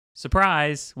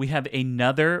Surprise! We have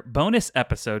another bonus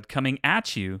episode coming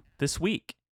at you this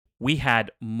week. We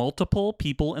had multiple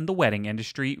people in the wedding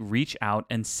industry reach out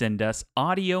and send us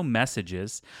audio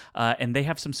messages, and they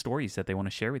have some stories that they want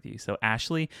to share with you. So,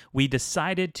 Ashley, we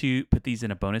decided to put these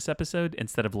in a bonus episode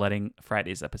instead of letting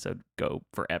Friday's episode go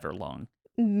forever long.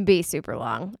 Be super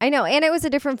long. I know. And it was a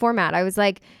different format. I was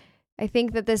like, I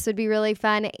think that this would be really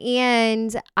fun.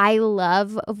 And I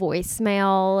love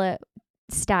voicemail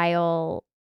style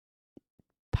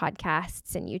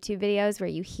podcasts and YouTube videos where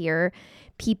you hear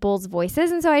people's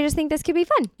voices. And so I just think this could be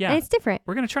fun. Yeah. And it's different.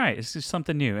 We're going to try it. It's just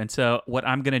something new. And so what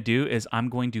I'm going to do is I'm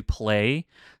going to play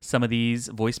some of these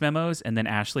voice memos. And then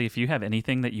Ashley, if you have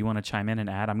anything that you want to chime in and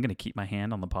add, I'm going to keep my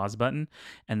hand on the pause button.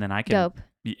 And then I can, Dope.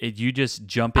 You just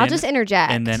jump in. I'll just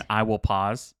interject. And then I will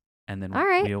pause. And then All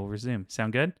right. we'll resume.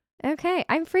 Sound good? Okay.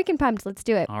 I'm freaking pumped. Let's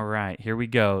do it. All right. Here we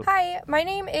go. Hi, my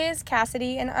name is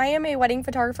Cassidy, and I am a wedding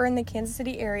photographer in the Kansas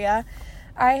City area.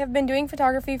 I have been doing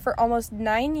photography for almost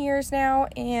 9 years now,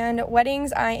 and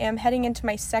weddings, I am heading into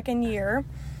my second year.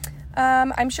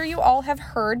 I'm sure you all have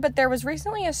heard, but there was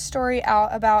recently a story out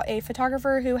about a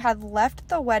photographer who had left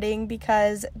the wedding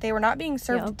because they were not being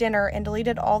served dinner and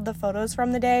deleted all the photos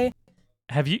from the day.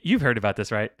 Have you've heard about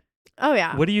this, right? Oh,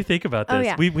 yeah. What do you think about this? Oh,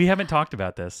 yeah. We haven't talked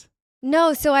about this.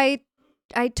 No, so I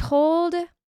told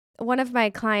one of my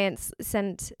clients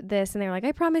sent this and they were like,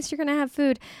 I promise you're going to have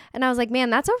food. And I was like, man,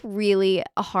 that's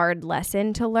a hard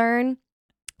lesson to learn.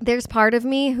 There's part of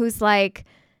me who's like,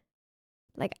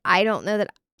 I don't know that,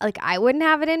 like, I wouldn't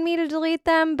have it in me to delete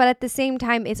them. But at the same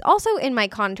time, it's also in my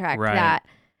contract that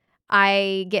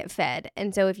I get fed.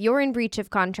 And so if you're in breach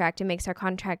of contract, it makes our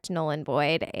contract null and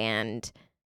void and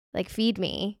like feed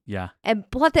me. Yeah. And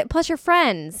plus your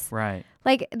friends. Right.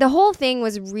 Like the whole thing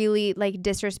was really like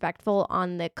disrespectful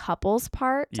on the couple's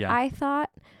part, Yeah. I thought.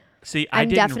 See, I I'm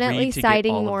didn't definitely read to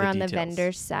siding get all more of on the details.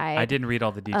 vendor's side. I didn't read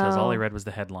all the details. All I Oh. read was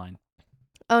the headline.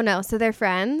 Oh no, so they're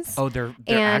friends. Oh, they're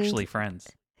And actually friends.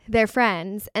 They're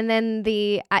friends. And then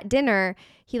at dinner,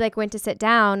 he like went to sit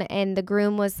down and the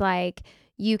groom was like,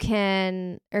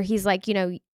 he's like,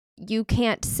 you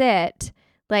can't sit.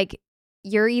 Like,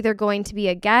 you're either going to be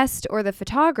a guest or the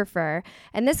photographer.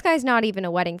 And this guy's not even a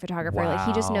wedding photographer. Like,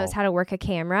 he just knows Wow. how to work a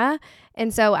camera.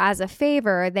 And so as a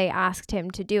favor, they asked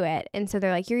him to do it. And so they're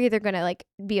like, you're either going to like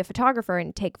be a photographer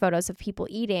and take photos of people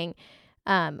eating,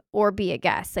 or be a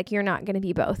guest. Like, you're not going to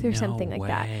be both or something like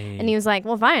that. And he was like,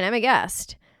 well, fine, I'm a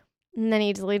guest. And then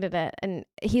he deleted it. And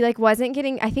he like wasn't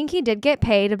getting, I think he did get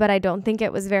paid, but I don't think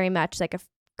it was very much, like a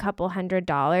couple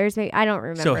 $100. Maybe, I don't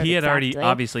remember. So he had already, exactly.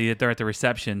 obviously, they're at the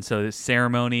reception. So the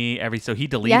ceremony, so he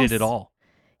deleted Yes. it all.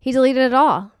 He deleted it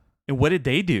all. And what did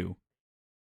they do?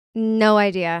 No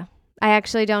idea. I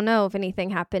actually don't know if anything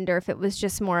happened or if it was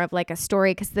just more of like a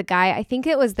story. Because I think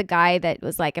it was the guy that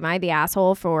was like, am I the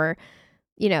asshole for,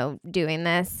 doing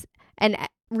this? And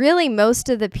really most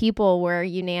of the people were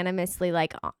unanimously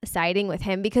like siding with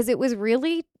him because it was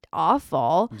really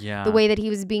awful. Yeah. The way that he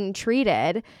was being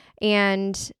treated.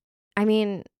 And I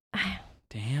mean,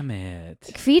 Damn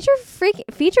it. feature vendors.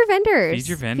 Feature vendors.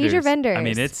 Feature vendors. I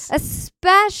mean, it's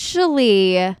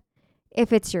especially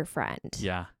if it's your friend.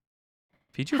 yeah.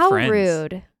 Feature How friends.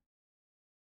 rude.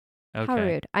 Okay. How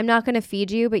rude. I'm not going to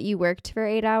feed you, but you worked for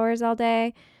 8 hours all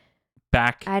day.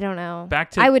 Back I don't know.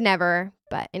 to I would never,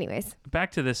 but anyways.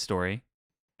 back to this story.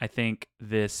 I think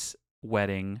this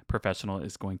wedding professional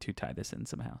is going to tie this in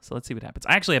somehow. So let's see what happens.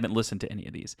 I actually haven't listened to any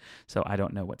of these, so I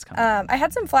don't know what's coming. I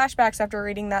had some flashbacks after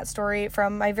reading that story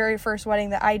from my very first wedding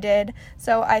that I did,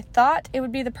 so I thought it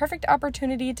would be the perfect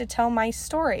opportunity to tell my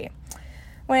story.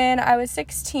 When I was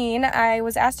 16, I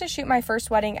was asked to shoot my first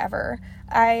wedding ever.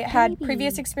 I had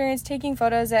previous experience taking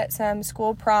photos at some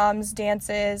school proms,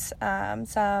 dances,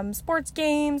 some sports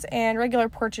games, and regular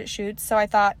portrait shoots, so I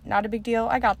thought, not a big deal,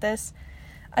 I got this.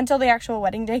 Until the actual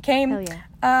wedding day came. Hell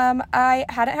yeah. I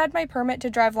hadn't had my permit to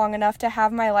drive long enough to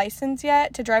have my license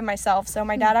yet to drive myself, so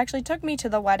my dad actually took me to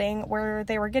the wedding where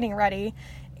they were getting ready,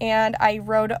 and I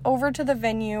rode over to the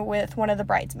venue with one of the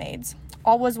bridesmaids.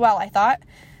 All was well, I thought,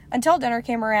 until dinner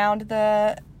came around.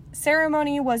 The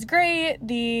ceremony was great,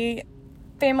 the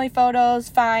family photos,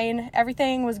 fine,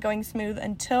 everything was going smooth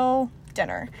until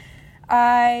dinner.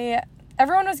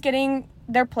 Everyone was getting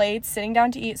their plates, sitting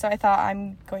down to eat, so I thought,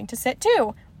 I'm going to sit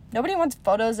too. Nobody wants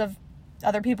photos of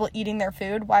other people eating their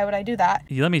food. Why would I do that?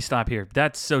 Let me stop here.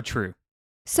 That's so true.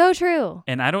 So true.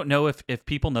 And I don't know if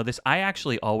people know this. I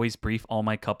actually always brief all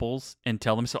my couples and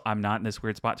tell them so I'm not in this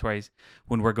weird spot where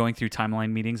when we're going through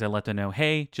timeline meetings, I let them know,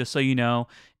 hey, just so you know,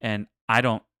 and I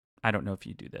don't know if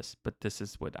you do this, but this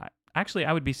is what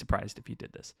I would be surprised if you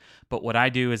did this. But what I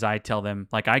do is I tell them,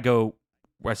 like, I go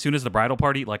as soon as the bridal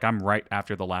party, like I'm right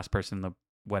after the last person in the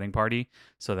wedding party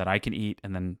so that I can eat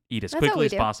and then eat as That's what quickly we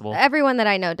as do. possible. Everyone that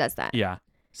I know does that. Yeah.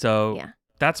 So Yeah.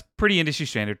 that's pretty industry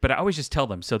standard, but I always just tell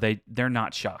them so they're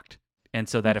not shocked. And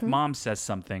so that if Mhm. mom says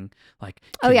something like,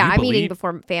 Oh "Can yeah, you I'm eating believe?"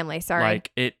 before family. Sorry.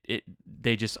 Like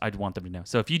I'd want them to know.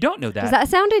 So if you don't know Does that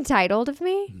sound entitled of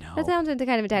me? No. That sounds kind of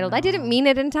entitled. I No. didn't mean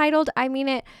it entitled. I mean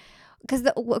it because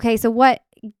okay. So what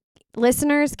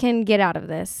listeners can get out of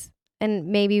this, and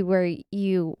maybe where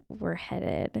you were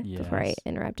headed before I Yes.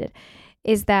 interrupted,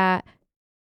 is that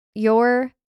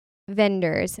your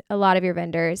vendors, a lot of your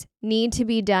vendors, need to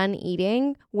be done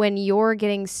eating when you're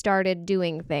getting started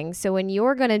doing things. So when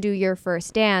you're going to do your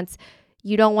first dance,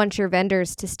 you don't want your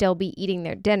vendors to still be eating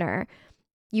their dinner.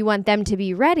 You want them to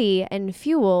be ready and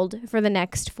fueled for the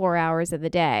next 4 hours of the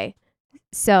day.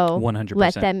 So 100%.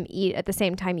 let them eat at the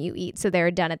same time you eat, so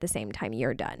they're done at the same time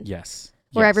you're done. Yes.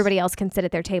 Where Yes. everybody else can sit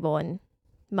at their table and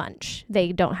munch.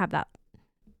 They don't have that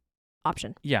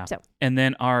option. Yeah. So- And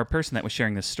then our person that was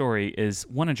sharing this story is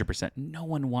 100%. No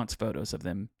one wants photos of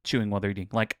them chewing while they're eating.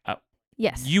 Like,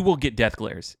 Yes. you will get death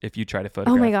glares if you try to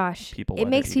photograph. Oh my gosh. people It while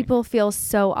makes they're eating. people feel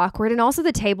so awkward. And also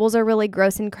the tables are really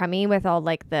gross and crummy with all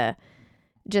like the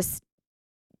just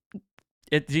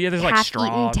There's like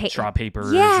half-eaten straw papers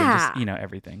and Yeah. just,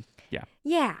 everything. Yeah.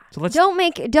 yeah. So let's Don't be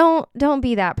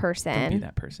that person. don't be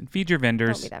that person. Feed your Don't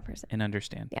vendors be that person. and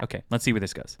understand. Yeah. Okay, let's see where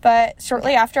this goes. But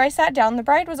shortly after I sat down, the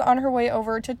bride was on her way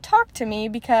over to talk to me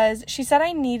because she said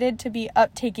I needed to be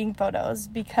up taking photos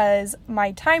because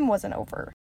my time wasn't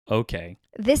over. Okay.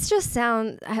 This just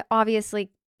sounds obviously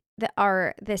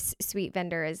this sweet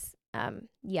vendor is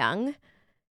young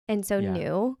and so Yeah.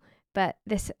 new, but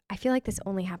I feel like this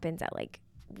only happens at like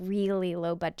really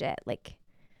low budget, like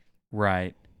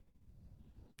Right.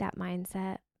 that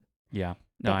mindset. Yeah.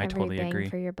 No, Get I every totally bang agree.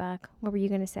 for your buck. What were you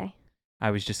gonna say?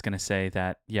 I was just going to say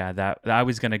that, that I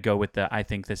was going to go with I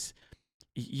think this,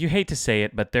 you hate to say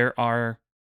it, but there are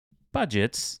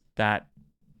budgets that,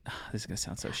 this is going to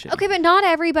sound so shitty. Okay, but not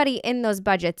everybody in those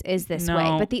budgets is this way.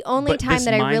 No, But the only but time this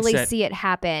that I really mindset- see it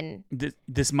happen,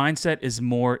 This mindset is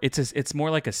more, it's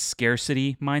more like a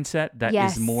scarcity mindset that is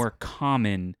Yes. more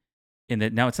common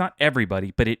now it's not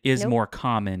everybody, but it is Nope. more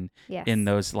common yes, in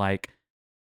those like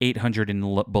 800 and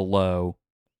below,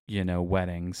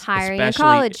 weddings. hiring Especially-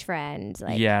 a college friend,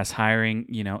 like yes, hiring,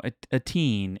 a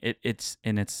teen. It's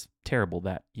terrible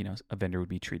that, a vendor would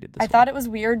be treated this I way. thought it was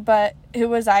weird, but who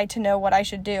was I to know what I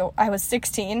should do? I was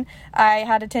 16. I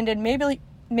had attended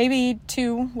maybe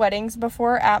 2 weddings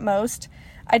before at most.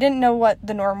 I didn't know what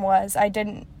the norm was. I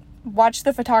didn't watch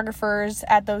the photographers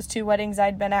at those 2 weddings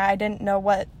I'd been at. I didn't know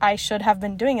what I should have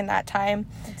been doing in that time.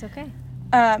 it's okay.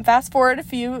 Fast forward a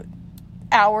few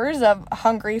hours of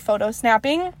hungry photo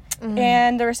snapping,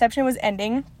 and the reception was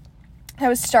ending. I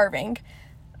was starving.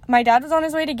 My dad was on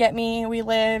his way to get me. We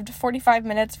lived 45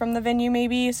 minutes from the venue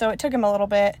maybe, so it took him a little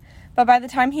bit. But by the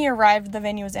time he arrived, the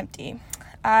venue was empty.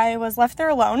 I was left there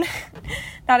alone.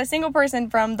 Not a single person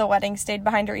from the wedding stayed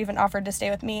behind or even offered to stay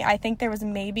with me. I think there was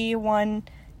maybe one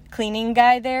cleaning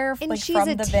guy there, And like she's from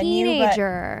a the venue. But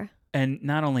teenager. And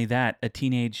not only that, a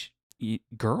teenage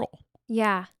girl,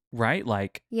 Yeah, right?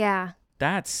 Like, yeah.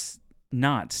 that's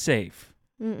not safe.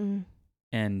 Mm-mm.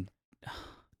 And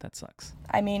that sucks.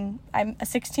 I mean, I'm a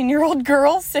 16-year-old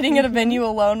girl sitting at a venue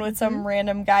alone with some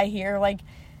random guy here. Like,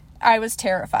 I was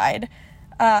terrified.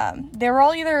 They were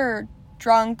all either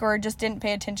drunk or just didn't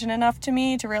pay attention enough to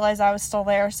me to realize I was still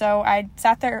there. So I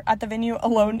sat there at the venue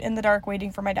alone in the dark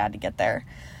waiting for my dad to get there.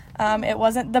 It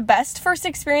wasn't the best first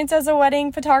experience as a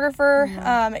wedding photographer.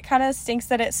 It kind of stinks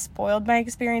that it spoiled my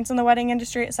experience in the wedding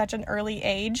industry at such an early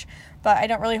age, but I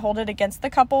don't really hold it against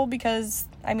the couple because,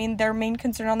 I mean, their main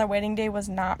concern on their wedding day was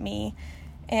not me,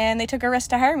 and they took a risk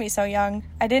to hire me so young.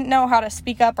 I didn't know how to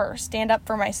speak up or stand up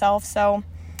for myself, so,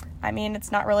 I mean,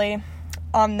 it's not really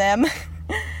on them.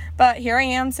 But here I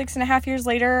am 6.5 years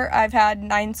later. I've had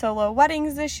 9 solo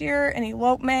weddings this year, an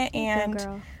elopement, and Good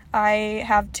girl. I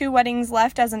have 2 weddings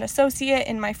left as an associate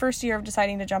in my first year of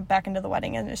deciding to jump back into the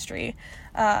wedding industry.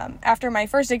 After my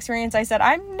first experience, I said,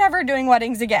 I'm never doing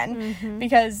weddings again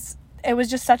because it was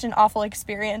just such an awful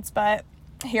experience. But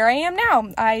here I am now.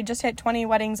 I just hit 20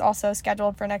 weddings also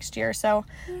scheduled for next year. So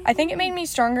I think it made me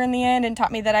stronger in the end and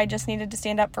taught me that I just needed to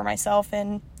stand up for myself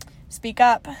and speak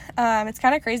up. It's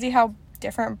kind of crazy how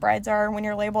different brides are when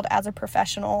you're labeled as a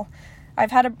professional.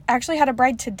 I've actually had a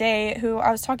bride today who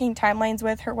I was talking timelines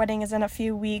with. Her wedding is in a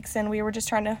few weeks, and we were just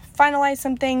trying to finalize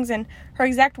some things, and her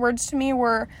exact words to me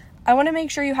were, I want to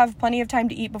make sure you have plenty of time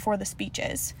to eat before the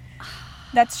speeches.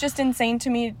 That's just insane to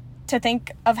me to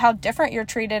think of how different you're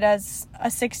treated as a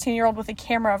 16-year-old with a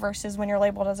camera versus when you're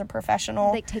labeled as a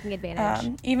professional. Like taking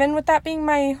advantage. Even with that being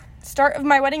my start of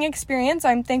my wedding experience,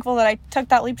 I'm thankful that I took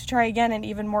that leap to try again, and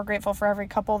even more grateful for every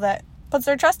couple that puts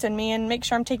their trust in me and makes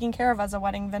sure I'm taken care of as a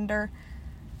wedding vendor.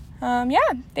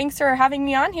 Thanks for having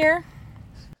me on here.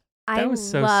 I was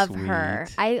so love sweet. her.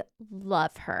 I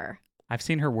love her. I've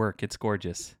seen her work. It's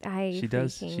gorgeous. She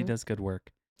does good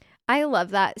work. I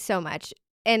love that so much.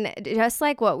 And just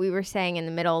like what we were saying in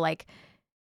the middle, like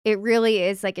it really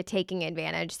is like a taking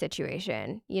advantage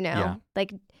situation, you know? Yeah.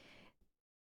 Like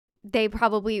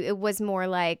it was more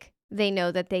like they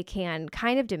know that they can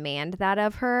kind of demand that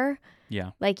of her.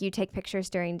 Yeah. Like you take pictures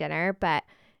during dinner, but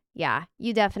yeah,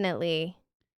 you definitely,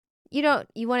 you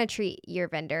want to treat your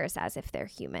vendors as if they're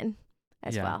human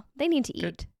as well. They need to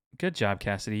eat. Good job,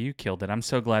 Cassidy. You killed it. I'm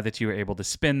so glad that you were able to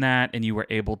spin that and you were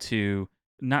able to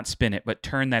not spin it, but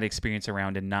turn that experience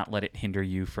around and not let it hinder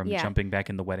you from jumping back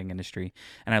in the wedding industry.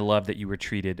 And I love that you were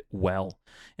treated well.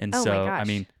 And my gosh. I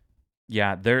mean,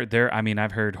 yeah,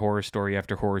 I've heard horror story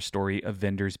after horror story of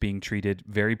vendors being treated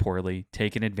very poorly,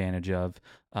 taken advantage of.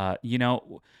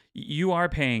 You are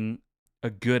paying a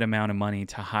good amount of money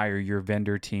to hire your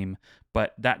vendor team,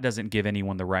 but that doesn't give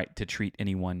anyone the right to treat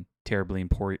anyone terribly and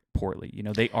poorly. You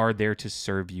know, they are there to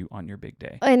serve you on your big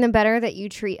day. And the better that you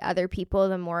treat other people,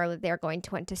 the more they're going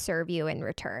to want to serve you in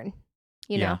return.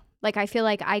 You know, like I feel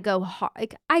like I go hard,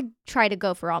 like I try to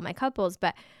go for all my couples,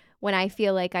 but when I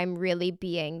feel like I'm really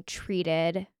being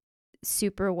treated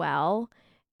super well,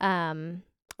 or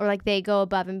like they go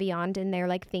above and beyond and they're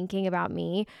like thinking about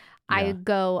me, I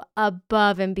go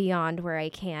above and beyond where I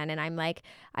can. And I'm like,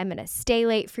 I'm going to stay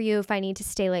late for you. If I need to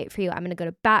stay late for you, I'm going to go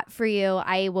to bat for you.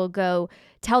 I will go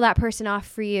tell that person off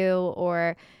for you,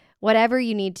 or whatever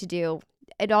you need to do.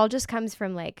 It all just comes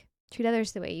from like, treat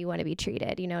others the way you want to be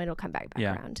treated, you know, it'll come back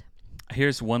around.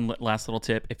 Here's one last little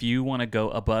tip. If you want to go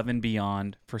above and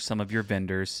beyond for some of your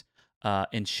vendors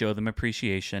and show them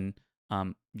appreciation,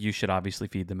 you should obviously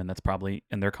feed them. And that's probably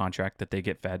in their contract that they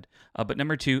get fed. But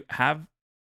number 2, have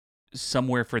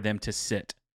somewhere for them to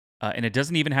sit. And it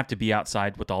doesn't even have to be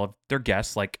outside with all of their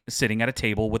guests, like sitting at a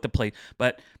table with a plate,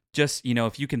 but just, you know,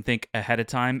 if you can think ahead of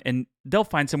time, and they'll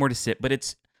find somewhere to sit. But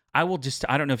I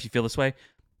don't know if you feel this way,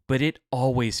 but it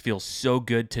always feels so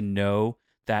good to know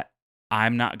that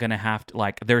I'm not going to have to,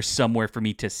 like, there's somewhere for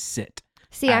me to sit.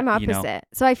 See, I'm opposite.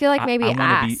 So I feel like maybe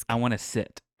I want to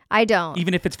sit. I don't.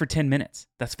 Even if it's for 10 minutes,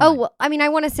 that's fine. Oh, well, I mean, I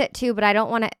want to sit too, but I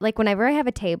don't want to, like, whenever I have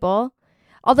a table.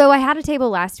 Although I had a table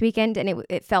last weekend and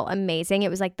it felt amazing. It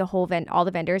was like all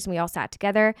the vendors, and we all sat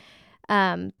together.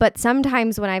 But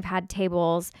sometimes when I've had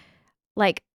tables,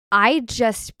 like I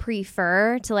just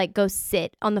prefer to like go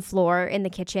sit on the floor in the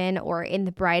kitchen or in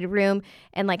the bride room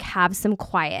and like have some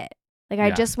quiet. Like I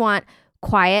just want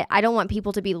quiet. I don't want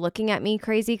people to be looking at me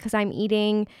crazy because I'm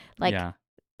eating. Like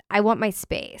I want my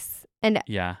space. And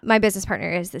my business partner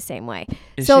is the same way.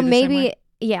 So maybe,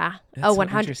 That's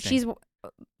 100. She's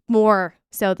more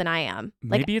so than I am.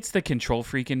 Maybe it's the control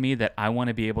freak in me that I want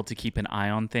to be able to keep an eye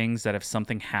on things, that if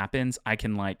something happens, I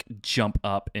can like jump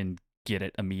up and get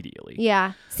it immediately.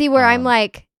 Yeah. See where I'm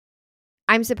like,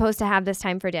 I'm supposed to have this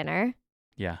time for dinner.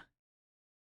 Yeah.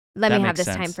 Let me have this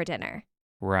time for dinner.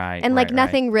 Right. And like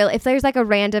nothing real. If there's like a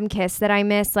random kiss that I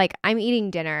miss, like I'm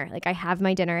eating dinner. Like I have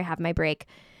my dinner, I have my break.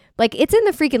 Like it's in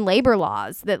the freaking labor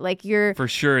laws that like you're for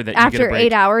sure that after you get a break.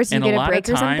 8 hours you and get a break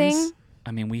or something. I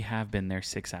mean, we have been there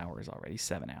 6 hours already,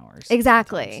 7 hours.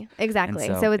 Exactly.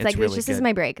 So it's like, really this just good. Is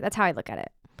my break. That's how I look at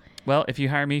it. Well, if you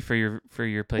hire me for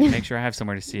your place, make sure I have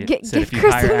somewhere to see it. Give if you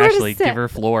Chris hire somewhere to Ashley, sit. give her a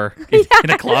floor in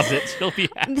a closet. She'll be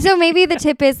happy. So maybe the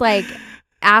tip is like,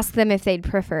 ask them if they'd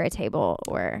prefer a table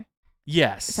or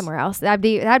somewhere else. That'd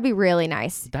be really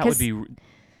nice. That would be,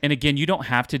 and again, you don't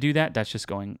have to do that. That's just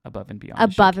going above and beyond.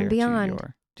 Above and beyond.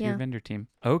 To your vendor team.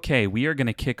 Okay, we are going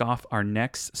to kick off our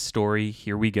next story.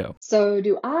 Here we go. So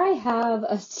do I have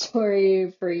a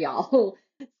story for y'all?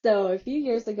 So a few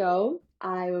years ago,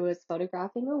 I was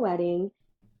photographing a wedding,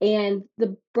 and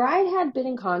the bride had been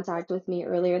in contact with me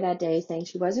earlier that day saying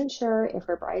she wasn't sure if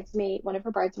one of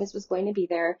her bridesmaids was going to be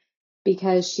there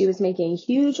because she was making a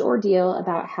huge ordeal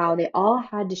about how they all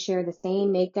had to share the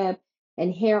same makeup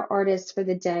and hair artist for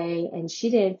the day, and she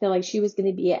didn't feel like she was going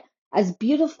to be as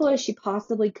beautiful as she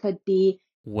possibly could be.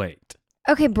 Wait.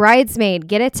 Okay, bridesmaid,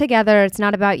 get it together. It's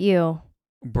not about you.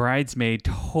 Bridesmaid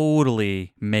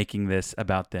totally making this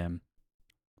about them.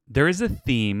 There is a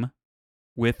theme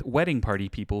with wedding party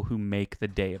people who make the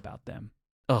day about them.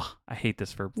 Ugh, I hate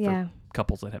this for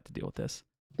couples that have to deal with this.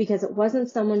 Because it wasn't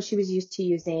someone she was used to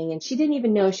using, and she didn't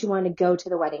even know she wanted to go to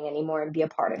the wedding anymore and be a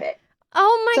part of it.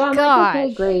 Oh So my I'm like, okay,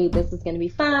 gosh. great. This is going to be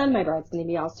fun. My bride's going to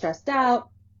be all stressed out.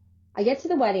 I get to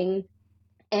the wedding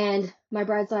and my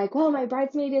bride's like, well, my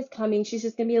bridesmaid is coming. She's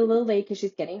just going to be a little late because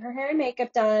she's getting her hair and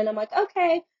makeup done. I'm like,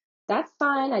 okay, that's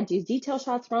fine. I do detail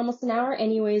shots for almost an hour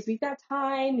anyways. We've got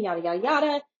time, yada, yada,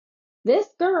 yada. This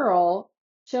girl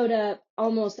showed up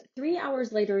almost 3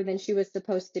 hours later than she was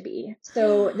supposed to be.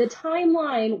 So the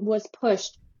timeline was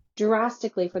pushed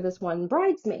drastically for this one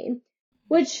bridesmaid,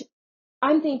 which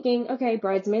I'm thinking, okay,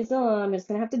 bridesmaids alone, I'm just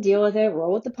gonna have to deal with it,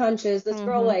 roll with the punches. This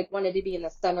girl Mhm. like wanted to be in the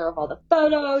center of all the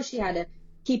photos. She had to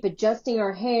keep adjusting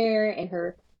her hair and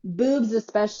her boobs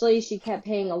especially. She kept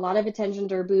paying a lot of attention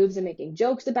to her boobs and making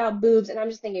jokes about boobs. And I'm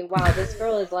just thinking, wow, this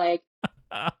girl is like,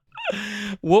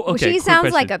 Well, okay, She quick sounds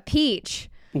question. like a peach.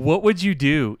 What would you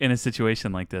do in a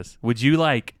situation like this? Would you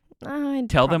like I'd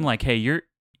tell them prob- like, "Hey, you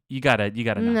gotta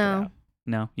knock it No. out"?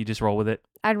 No, you just roll with it.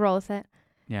 I'd roll with it.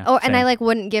 Yeah. Oh, and I same. like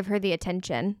wouldn't give her the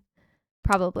attention.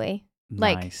 Probably.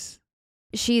 like- nice.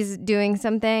 She's doing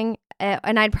something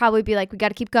and I'd probably be like, we got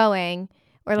to keep going,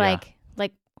 or Yeah.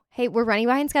 like, hey, we're running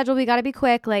behind schedule. We got to be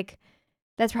quick. Like,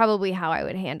 that's probably how I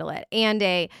would handle it. And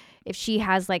if she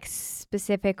has like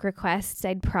specific requests,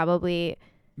 I'd probably,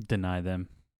 Deny them.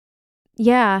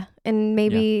 yeah. And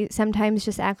maybe sometimes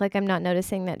just act like I'm not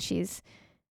noticing that she's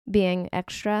being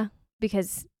extra,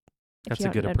 because if That's you a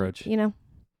don't good notice- approach. You know,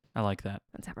 I like that.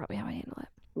 that's probably how I handle it.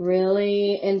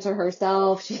 really into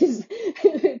herself. She's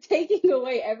taking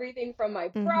away everything from my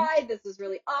Mhm. bride. This is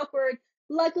really awkward.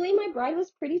 Luckily, my bride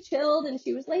was pretty chilled and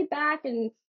she was laid back, and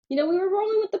we were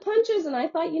rolling with the punches. And I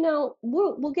thought,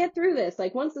 we'll get through this.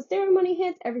 Like once the ceremony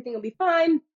hits, everything will be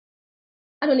fine.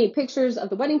 I don't need pictures of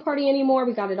the wedding party anymore.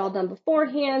 We got it all done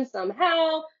beforehand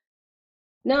somehow.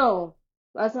 No,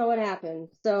 that's not what happened.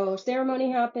 So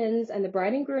ceremony happens, and the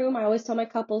bride and groom, I always tell my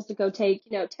couples to go take,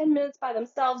 10 minutes by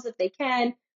themselves if they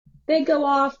can. They go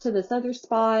off to this other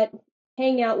spot,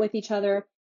 hang out with each other.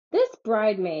 This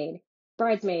bridesmaid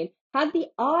had the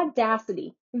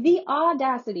audacity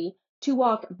to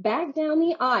walk back down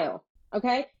the aisle,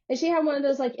 okay? And she had one of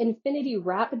those like infinity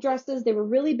wrap dresses. They were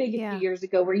really big a Yeah. few years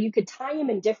ago where you could tie them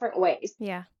in different ways.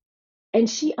 Yeah. And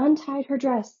she untied her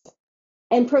dress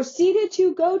and proceeded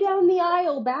to go down the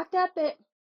aisle, backed up at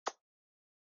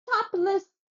topless,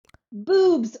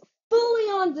 boobs fully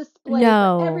on display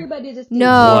No. for everybody to see.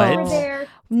 No. We were What? there.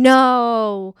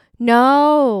 No.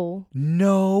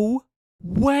 No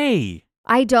way.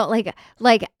 I don't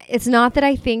like it's not that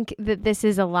I think that this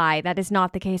is a lie. That is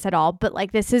not the case at all. But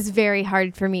like, this is very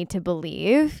hard for me to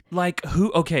believe. Like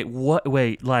who? Okay, what?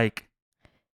 Wait, like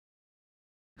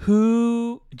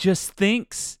who just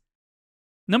thinks?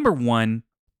 Number one,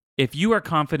 if you are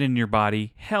confident in your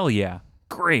body, hell yeah,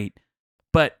 great.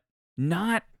 But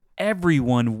not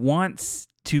everyone wants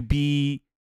to be.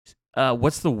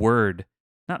 What's the word?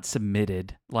 Not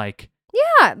submitted. Like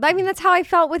Yeah, I mean that's how I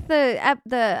felt with the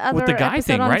other guy episode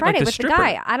thing, on right? Like Friday the with stripper. the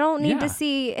guy. I don't need Yeah. to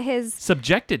see his.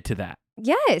 subjected to that.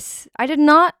 Yes, I did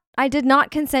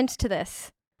not consent to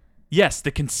this. Yes,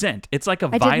 the consent. It's like a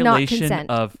I did not violation consent.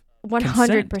 of.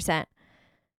 100%.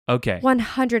 Okay.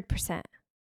 100%.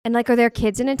 And like, are there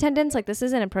kids in attendance? Like, this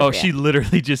isn't Oh, appropriate. she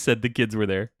literally just said the kids were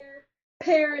there.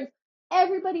 Parents,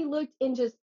 everybody looked in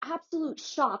just absolute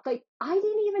shock. Like, I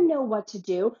didn't even know what to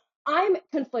do. I'm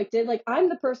conflicted. Like, I'm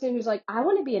the person who's like, I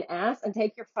want to be an ass and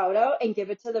take your photo and give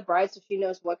it to the bride so she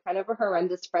knows what kind of a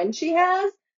horrendous friend she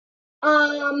has.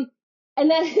 And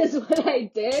that is what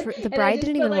I did. The And I bride just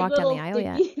didn't put, even like, walk down the little aisle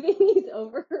yet. sticky thingies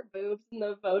over her boobs in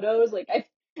the photos. Like, I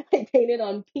painted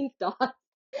on pink dots.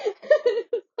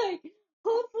 It's like,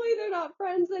 hopefully they're not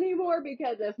friends anymore,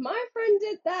 because if my friend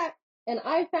did that and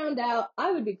I found out,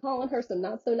 I would be calling her some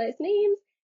not so nice names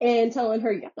and telling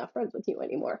her, yeah, I'm not friends with you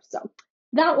anymore. So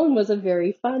that one was a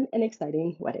very fun and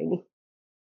exciting wedding.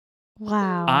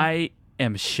 Wow. I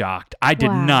am shocked. I did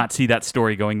Wow. not see that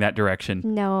story going that direction.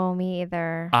 No, me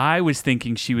either. I was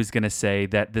thinking she was going to say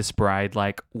that this bride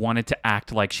like wanted to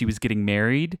act like she was getting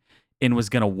married and was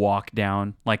going to walk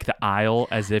down like the aisle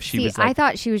as if she See, was like I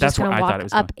thought she was that's just going where to I thought walk it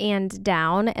was up and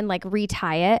down and like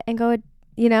retie it and go,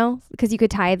 because you could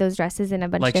tie those dresses in a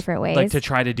bunch of different ways. like to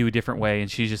try to do a different way, and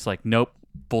she's just like, nope,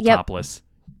 full Yep. topless.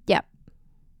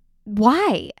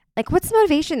 Why? Like, what's the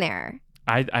motivation there?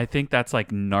 I think that's like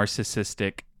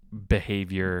narcissistic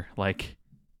behavior, like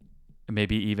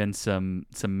maybe even some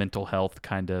mental health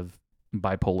kind of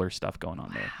bipolar stuff going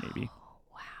on there, maybe.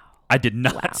 Wow. I did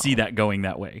not Wow. see that going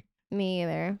that way. Me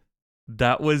either.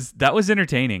 That was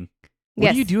entertaining. What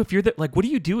Yes. do you do if you're what do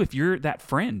you do if you're that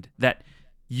friend that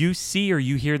you see or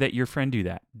you hear that your friend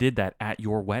did that at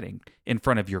your wedding in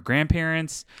front of your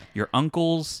grandparents, your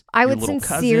uncles, I your would little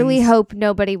sincerely cousins? hope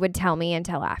nobody would tell me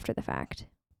until after the fact.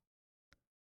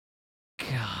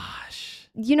 Gosh.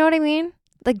 You know what I mean?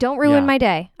 Like, don't ruin Yeah. my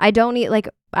day. I don't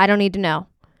need to know.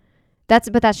 That's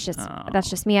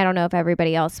just me. I don't know if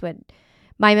everybody else would.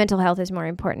 My mental health is more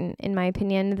important, in my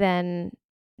opinion, than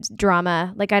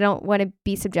drama. Like, I don't want to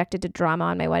be subjected to drama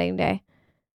on my wedding day.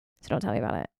 So don't tell me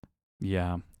about it.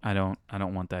 Yeah, I don't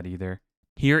want that either.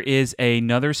 Here is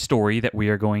another story that we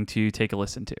are going to take a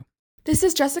listen to. This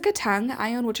is Jessica Tung.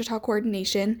 I own Wichita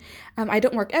Coordination. I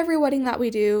don't work every wedding that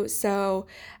we do, so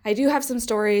I do have some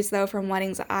stories, though, from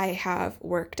weddings that I have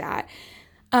worked at.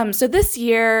 So this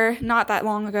year, not that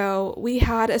long ago, we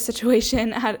had a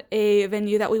situation at a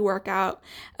venue that we work out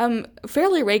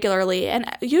fairly regularly. And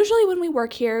usually when we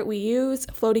work here, we use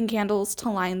floating candles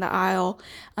to line the aisle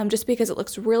just because it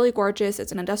looks really gorgeous.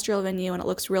 It's an industrial venue and it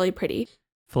looks really pretty.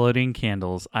 Floating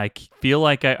candles. I feel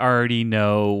like I already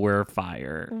know where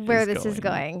this is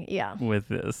going. Yeah. With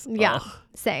this. Yeah. Ugh.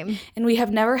 Same. And we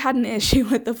have never had an issue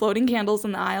with the floating candles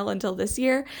in the aisle until this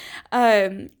year.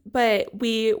 But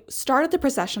we started the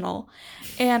processional,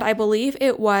 and I believe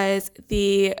it was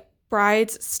the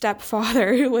bride's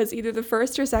stepfather who was either the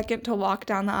first or second to walk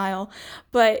down the aisle,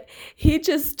 but he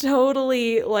just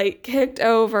totally kicked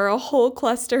over a whole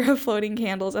cluster of floating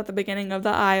candles at the beginning of the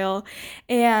aisle.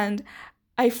 And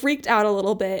I freaked out a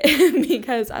little bit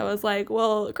because I was like,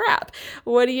 well, crap,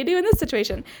 what do you do in this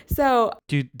situation? So,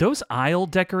 dude, those aisle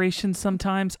decorations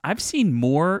sometimes, I've seen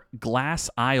more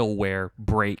glass aisleware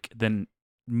break than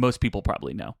most people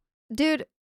probably know. Dude,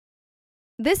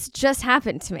 this just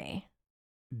happened to me.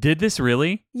 Did this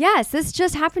really? Yes, this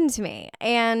just happened to me.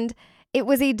 And it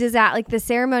was a disaster. Like, the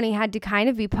ceremony had to kind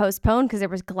of be postponed because there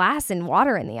was glass and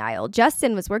water in the aisle.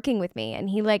 Justin was working with me, and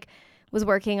he was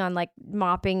working on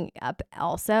mopping up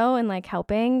also and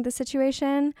helping the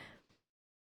situation.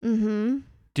 Mm-hmm.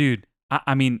 Dude,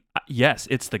 I mean, yes,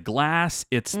 it's the glass,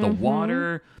 it's the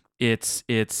water, it's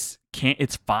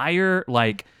fire.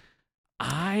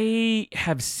 I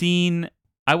have seen,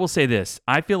 I will say this,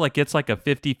 I feel like it's like a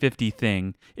 50-50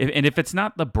 thing. If it's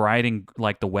not the bride and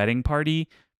the wedding party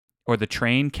or the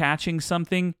train catching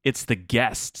something, it's the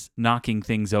guests knocking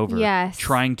things over, yes,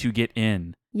 trying to get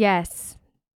in. Yes.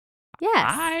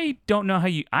 I don't know how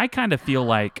I kind of feel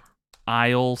like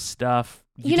aisle stuff,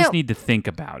 you just need to think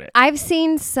about it. I've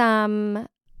seen some,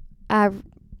 it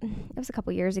was a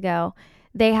couple years ago,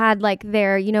 they had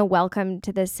their, welcome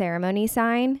to the ceremony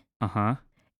sign. Uh-huh.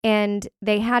 And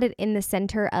they had it in the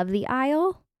center of the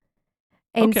aisle.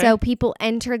 And so people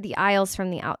entered the aisles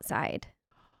from the outside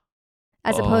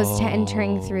as opposed to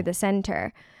entering through the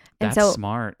center. And That's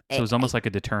smart. So it was almost like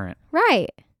a deterrent. Right.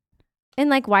 And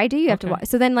why do you have to walk?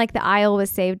 So then the aisle was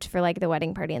saved for the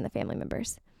wedding party and the family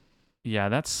members. Yeah,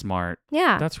 that's smart.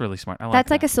 Yeah. That's really smart. I like that's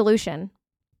that. a solution.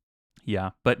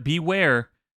 Yeah. But beware.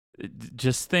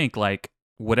 Just think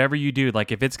whatever you do,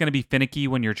 if it's going to be finicky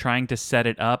when you're trying to set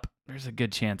it up, there's a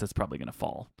good chance it's probably going to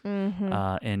fall.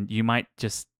 Mm-hmm. And you might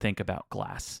just think about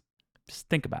glass. Just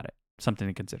think about it. Something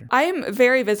to consider. I am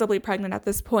very visibly pregnant at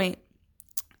this point.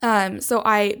 So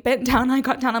I bent down, I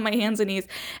got down on my hands and knees,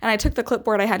 and I took the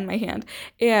clipboard I had in my hand,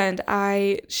 and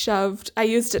I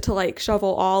used it to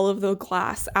shovel all of the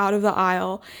glass out of the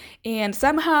aisle, and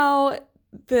somehow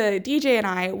the DJ and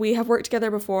I, we have worked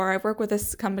together before. I've worked with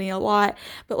this company a lot,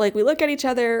 but we look at each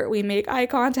other, we make eye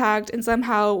contact, and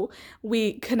somehow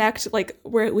we connect.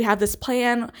 We have this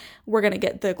plan. We're gonna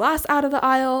get the glass out of the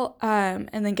aisle, and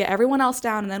then get everyone else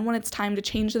down. And then when it's time to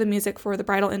change the music for the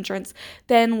bridal entrance,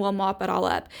 then we'll mop it all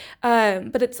up.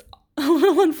 But it's a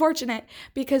little unfortunate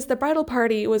because the bridal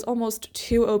party was almost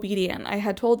too obedient. I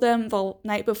had told them the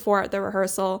night before at the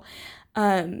rehearsal,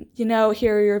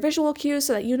 here are your visual cues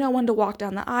so that you know when to walk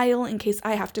down the aisle in case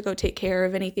I have to go take care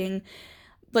of anything,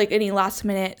 any last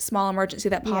minute small emergency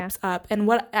that pops up. And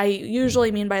what I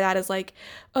usually mean by that is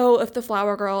if the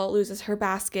flower girl loses her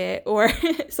basket or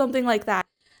something like that.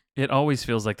 It always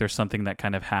feels like there's something that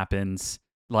kind of happens.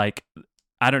 I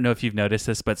don't know if you've noticed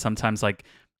this, but sometimes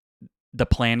the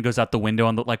plan goes out the window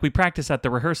on we practice at the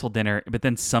rehearsal dinner, but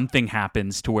then something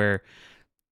happens to where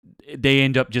they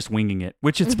end up just winging it,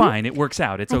 which it's fine. It works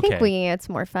out. It's okay. I think winging it's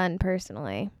more fun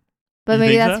personally. But You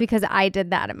maybe think that's so? because I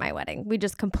did that at my wedding. We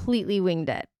just completely winged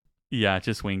it. Yeah,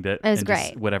 just winged it. It was and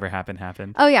great. Just whatever happened.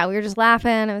 Oh yeah, we were just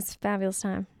laughing. It was a fabulous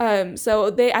time.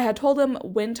 So I had told them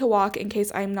when to walk in case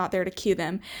I'm not there to cue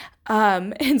them.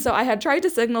 And so I had tried to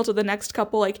signal to the next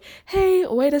couple, hey,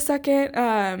 wait a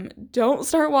second. Don't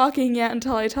start walking yet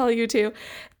until I tell you to.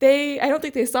 I don't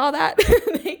think they saw that.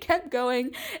 They kept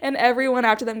going and everyone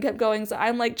after them kept going. So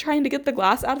I'm trying to get the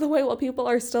glass out of the way while people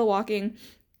are still walking.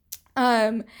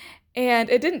 And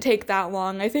it didn't take that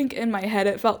long. I think in my head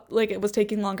it felt like it was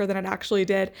taking longer than it actually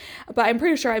did. But I'm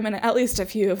pretty sure I'm in at least a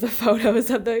few of the photos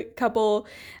of the couple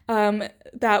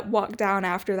that walked down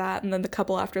after that, and then the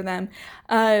couple after them.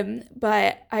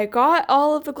 But I got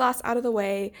all of the glass out of the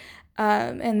way.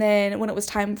 And then when it was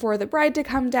time for the bride to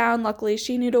come down, luckily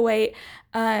she knew to wait.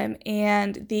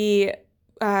 And the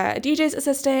DJ's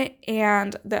assistant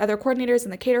and the other coordinators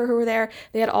and the caterer who were there,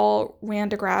 they had all ran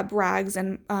to grab rags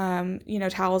and,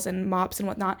 towels and mops and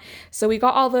whatnot. So we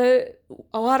got all the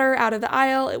water out of the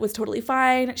aisle. It was totally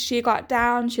fine. She got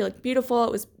down. She looked beautiful.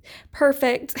 It was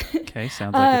perfect. Okay,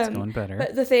 sounds like it's going better.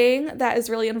 But the thing that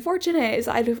is really unfortunate is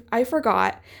I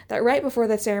forgot that right before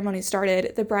the ceremony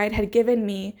started, the bride had given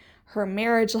me her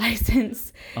marriage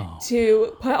license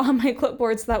to put on my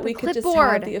clipboard so that we could just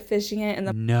have the officiant and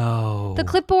the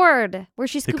clipboard where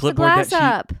she scoops the glass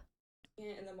up.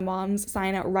 And the moms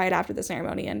sign it right after the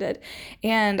ceremony ended.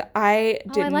 And I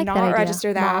did like not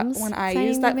register that when I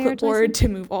used that clipboard to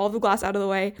move all the glass out of the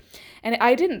way. And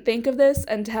I didn't think of this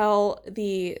until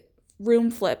the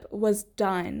room flip was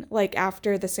done, like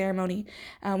after the ceremony.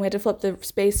 We had to flip the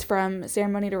space from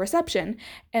ceremony to reception,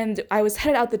 and I was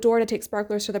headed out the door to take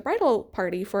sparklers for the bridal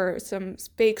party for some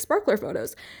fake sparkler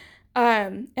photos.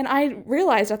 And I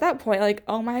realized at that point, like,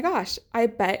 oh my gosh, I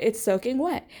bet it's soaking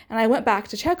wet. And I went back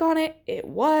to check on it. It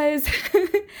was.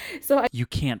 So you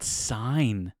can't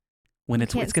sign when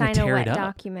it's going to tear it up.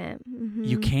 Document. Mm-hmm.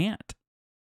 You can't.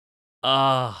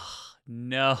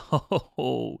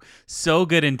 No. So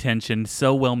good intention,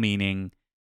 so well-meaning.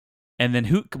 And then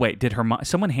did her mom,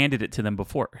 someone handed it to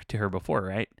her before,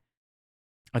 right?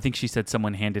 I think she said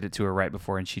someone handed it to her right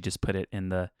before and she just put it in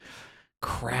the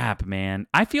crap, man.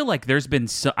 I feel like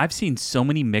I've seen so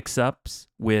many mix-ups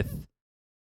with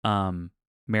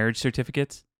marriage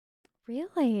certificates.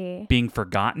 Really? Being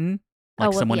forgotten.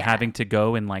 Like someone having to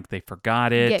go and like they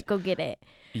forgot it. Go get it.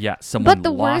 Yeah, someone But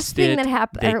the worst thing that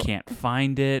happened, they can't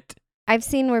find it. I've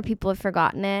seen where people have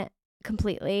forgotten it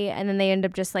completely, and then they end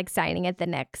up just like signing it the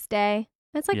next day.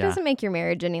 It's like doesn't make your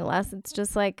marriage any less. It's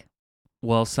just like.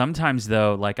 Well, sometimes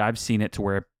though, like I've seen it to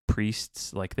where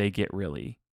priests like they get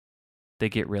really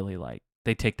like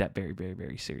they take that very, very,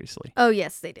 very seriously. Oh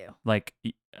yes, they do. Like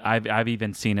I've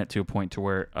even seen it to a point to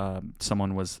where a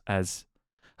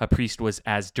priest was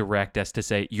as direct as to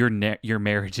say your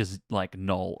marriage is like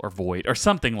null or void or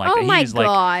something like that. Oh my He's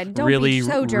God! Like Don't really be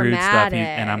so rude dramatic. stuff.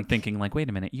 And I'm thinking like, wait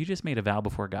a minute, you just made a vow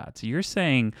before God, so you're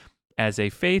saying as a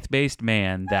faith-based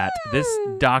man that this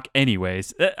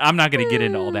anyways. I'm not going to get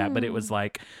into all that, but it was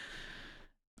like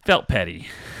felt petty.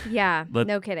 Yeah,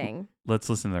 no kidding. Let's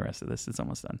listen to the rest of this. It's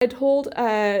almost done. I told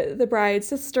the bride's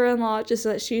sister-in-law just so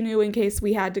that she knew in case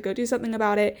we had to go do something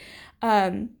about it.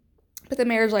 But the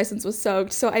marriage license was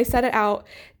soaked, so I set it out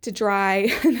to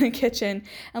dry in the kitchen,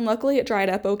 and luckily it dried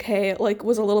up okay. It like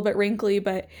was a little bit wrinkly,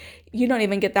 but you don't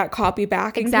even get that copy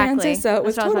back in Kansas, so it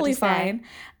was totally fine.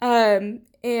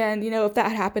 And if that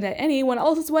had happened at anyone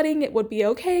else's wedding, it would be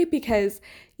okay because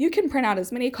you can print out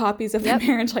as many copies of the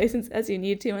marriage license as you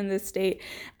need to in this state.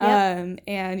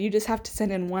 And you just have to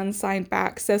send in one signed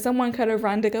back. So someone could have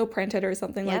run to go print it or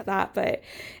something like that, but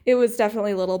it was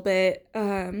definitely a little bit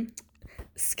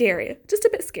scary, just a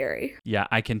bit scary. Yeah,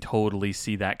 I can totally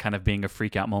see that kind of being a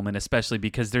freak out moment, especially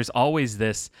because there's always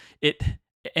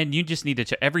and you just need to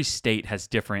check. Every state has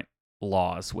different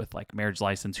laws with like marriage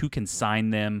license, who can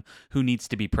sign them, who needs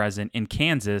to be present. In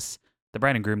Kansas, the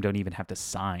bride and groom don't even have to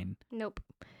sign. Nope.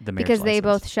 The marriage because license. they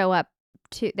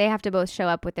have to both show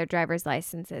up with their driver's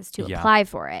licenses to apply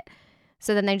for it.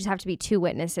 So then they just have to be two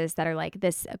witnesses that are like,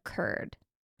 this occurred.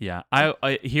 Yeah,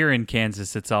 I here in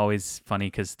Kansas, it's always funny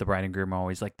because the bride and groom are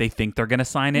always like, they think they're gonna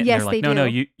sign it. Yes, and they're like, no,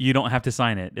 you don't have to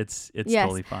sign it. It's yes.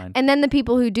 totally fine. And then the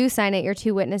people who do sign it, your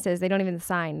two witnesses, they don't even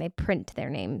sign. They print their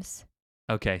names.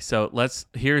 Okay, so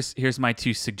here's my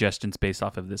two suggestions based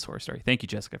off of this horror story. Thank you,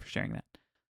 Jessica, for sharing that.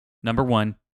 Number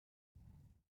one,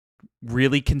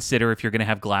 really consider if you're gonna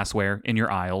have glassware in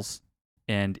your aisles.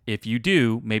 And if you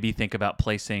do, maybe think about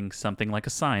placing something like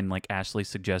a sign, like Ashley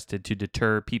suggested, to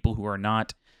deter people who are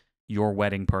not your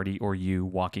wedding party or you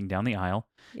walking down the aisle.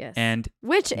 Yes. And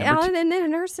which, in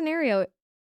her scenario,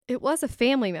 it was a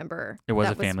family member. It was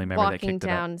a family member that kicked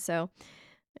down. It up. So,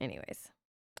 anyways.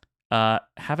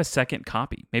 Have a second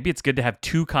copy. Maybe it's good to have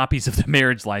 2 copies of the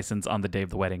marriage license on the day of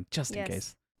the wedding, just in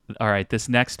case. All right, this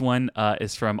next one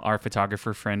is from our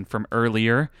photographer friend from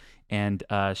earlier. And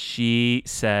she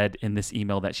said in this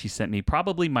email that she sent me,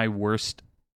 probably my worst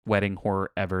wedding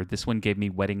horror ever. This one gave me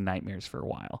wedding nightmares for a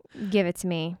while. Give it to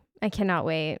me. I cannot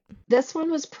wait. This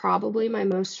one was probably my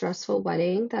most stressful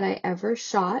wedding that I ever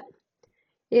shot.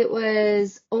 It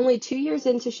was only 2 years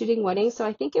into shooting weddings, so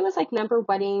I think it was like number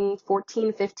wedding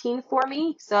 14, 15 for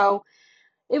me. So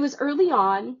it was early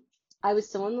on. I was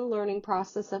still in the learning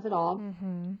process of it all.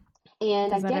 Mm-hmm.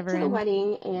 And I Does that get ever to the end?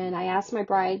 wedding and I asked my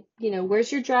bride,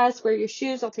 where's your dress? Where are your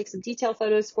shoes? I'll take some detail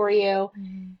photos for you.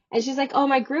 Mm-hmm. And she's like, oh,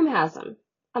 my groom has them.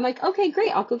 I'm like, okay,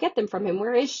 great. I'll go get them from him.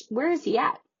 Where is he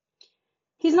at?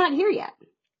 He's not here yet.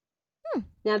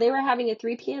 Now they were having a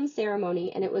 3 p.m.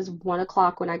 ceremony and it was 1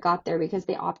 o'clock when I got there because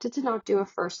they opted to not do a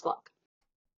first look.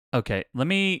 Okay, let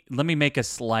me make a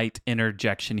slight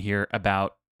interjection here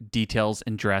about details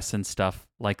and dress and stuff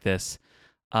like this.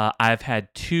 I've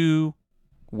had 2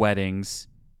 weddings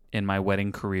in my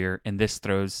wedding career, and this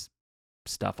throws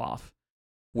stuff off.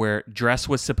 Where dress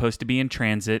was supposed to be in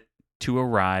transit to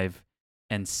arrive,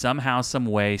 and somehow, some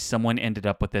way, someone ended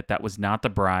up with it that was not the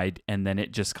bride, and then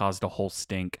it just caused a whole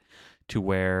stink. To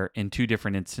where, in 2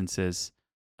 different instances,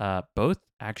 both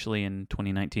actually in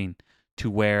 2019, to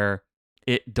where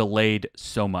it delayed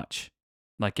so much.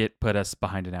 Like, it put us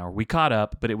behind an hour. We caught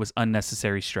up, but it was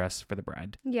unnecessary stress for the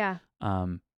bride. Yeah.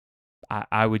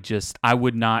 I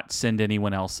would not send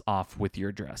anyone else off with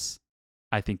your dress.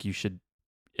 I think you should,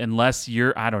 unless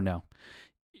you're, I don't know.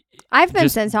 I've been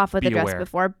Just sent off with a be dress aware.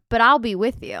 before, but I'll be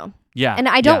with you. Yeah. And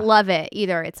I don't yeah. love it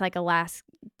either. It's like a last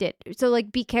ditch. So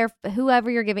like be careful.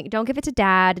 Whoever you're giving, don't give it to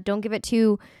dad. Don't give it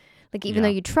to, like, even Yeah.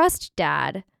 though you trust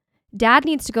dad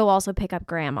needs to go also pick up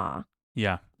grandma.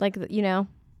 Yeah. Like,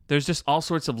 There's just all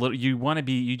sorts of little,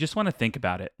 you just want to think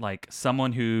about it. Like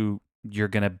someone who you're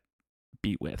going to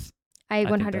be with. I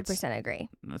think 100% agree.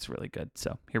 That's really good.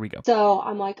 So here we go. So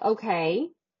I'm like, okay,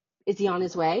 is he on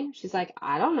his way? She's like,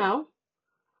 I don't know.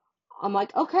 I'm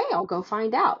like, okay, I'll go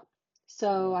find out.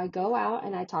 So I go out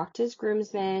and I talk to his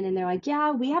groomsmen and they're like,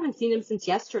 yeah, we haven't seen him since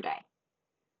yesterday.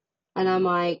 And I'm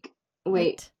like,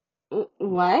 wait,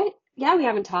 what? Yeah, we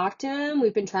haven't talked to him.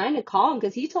 We've been trying to call him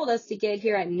because he told us to get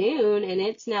here at noon and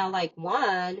it's now like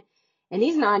 1 and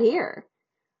he's not here.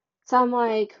 So I'm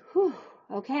like, whew,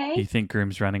 Do you okay. think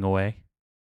Groom's running away?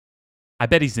 I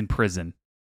bet he's in prison.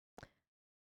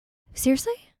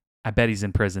 Seriously? I bet he's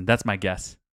in prison. That's my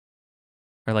guess.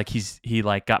 Or like he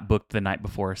got booked the night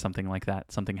before or something like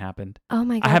that. Something happened. Oh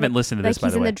my God. I haven't listened to this, like by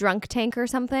he's the in way. the drunk tank or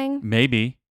something?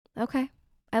 Maybe. Okay.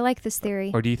 I like this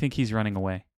theory. Or do you think he's running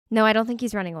away? No, I don't think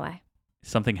he's running away.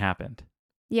 Something happened.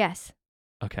 Yes.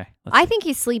 Okay. I think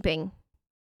he's sleeping.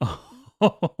 I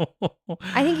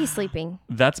I think he's sleeping.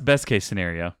 That's best case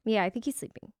scenario. Yeah, I think he's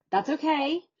sleeping. That's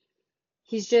okay.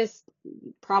 He's just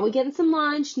probably getting some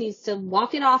lunch, needs to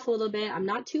walk it off a little bit. I'm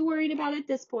not too worried about it at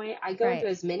this point. I go Right. through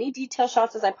as many detail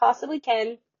shots as I possibly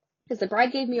can because the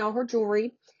bride gave me all her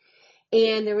jewelry.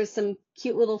 And there was some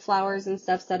cute little flowers and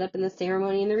stuff set up in the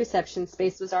ceremony, and the reception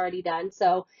space was already done.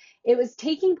 So it was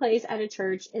taking place at a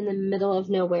church in the middle of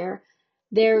nowhere.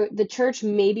 The church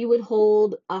maybe would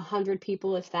hold 100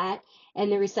 people, if that.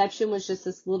 And the reception was just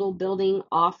this little building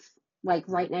off, like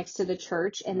right next to the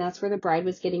church. And that's where the bride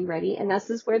was getting ready. And this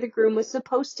is where the groom was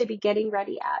supposed to be getting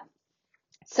ready at.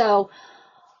 So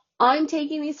I'm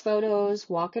taking these photos,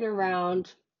 walking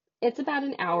around. It's about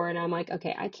an hour, and I'm like,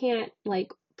 okay, I can't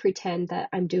like pretend that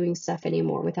I'm doing stuff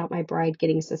anymore without my bride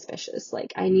getting suspicious.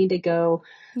 Like, I need to go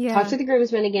talk to the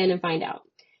groomsmen again and find out.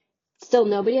 Still,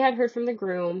 nobody had heard from the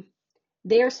groom.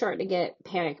 They're starting to get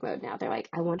panic mode now. They're like,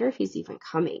 I wonder if he's even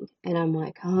coming. And I'm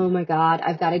like, oh my God,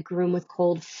 I've got a groom with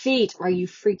cold feet. Are you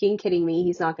freaking kidding me?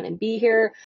 He's not going to be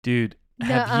here. Dude,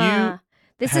 have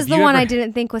This have is the you one I ever-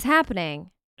 didn't think was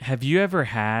happening. you ever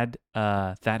had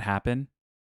that happen?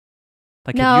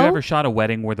 Like, No. have you ever shot a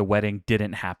wedding where the wedding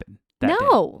didn't happen? That day?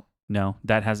 No. No,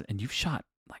 that hasn't. And you've shot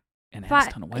like an ass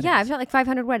ton of weddings. Yeah, I've shot like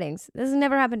 500 weddings. This has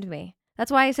never happened to me.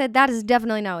 That's why I said that is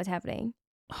definitely not what's happening.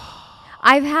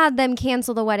 I've had them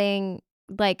cancel the wedding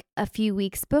like a few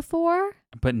weeks before.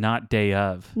 But not day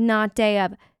of. Not day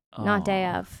of. Not day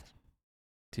Oh, of.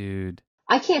 Dude.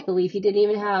 I can't believe he didn't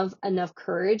even have enough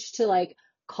courage to like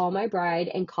call my bride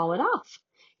and call it off.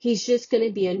 He's just going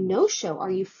to be a no-show. Are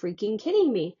you freaking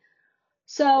kidding me?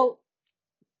 So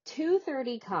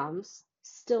 2:30 comes,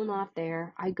 still not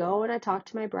there. I go and I talk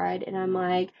to my bride and I'm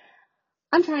like,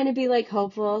 I'm trying to be like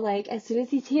hopeful. Like, as soon as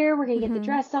he's here, we're going to get the Mhm.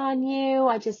 dress on you.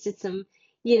 I just did some,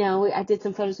 I did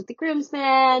some photos with the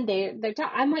groomsmen.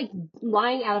 I'm like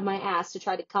lying out of my ass to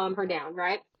try to calm her down,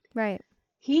 right? Right.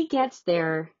 He gets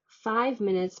there 5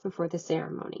 minutes before the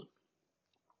ceremony.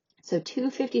 So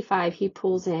 2:55, he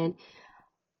pulls in.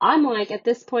 I'm like, at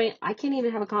this point, I can't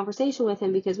even have a conversation with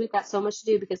him because we've got so much to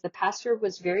do because the pastor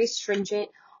was very stringent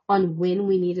on when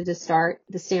we needed to start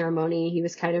the ceremony. He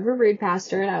was kind of a rude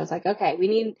pastor. And I was like, okay,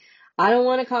 I don't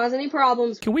want to cause any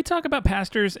problems. Can we talk about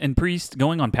pastors and priests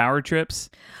going on power trips?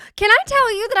 Can I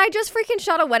tell you that I just freaking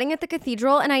shot a wedding at the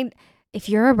cathedral, and if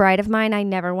you're a bride of mine, I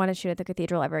never want to shoot at the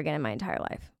cathedral ever again in my entire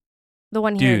life. The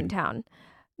one here in town.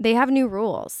 They have new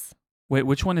rules. Wait,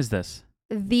 which one is this?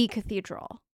 The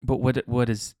cathedral. But what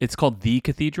is, it's called the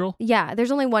cathedral? Yeah,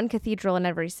 there's only one cathedral in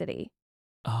every city.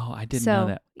 Oh, I didn't know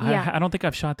that. Yeah. I don't think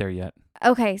I've shot there yet.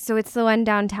 Okay, so it's the one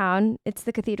downtown. It's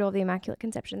the Cathedral of the Immaculate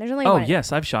Conception. There's only Oh, one.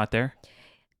 yes, I've shot there.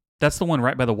 That's the one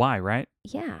right by the Y, right?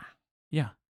 Yeah. Yeah.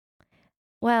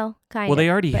 Well, kind of. Well, they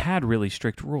already but- had really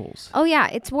strict rules. Oh, yeah,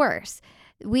 it's worse.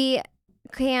 We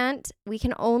can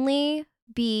only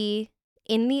be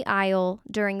in the aisle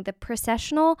during the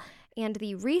processional and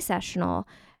the recessional.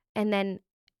 And then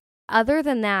other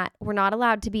than that, we're not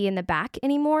allowed to be in the back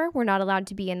anymore. We're not allowed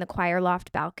to be in the choir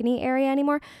loft balcony area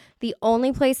anymore. The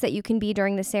only place that you can be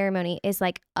during the ceremony is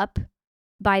like up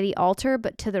by the altar,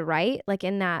 but to the right, like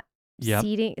in that Yep.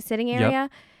 sitting area.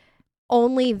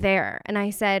 Only there. And I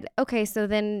said, okay, so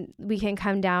then we can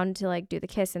come down to like do the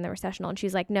kiss in the recessional. And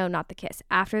she's like, no, not the kiss.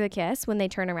 After the kiss, when they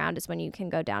turn around is when you can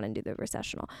go down and do the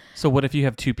recessional. So what if you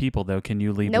have two people, though? Can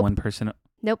you leave Nope. one person?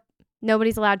 Nope.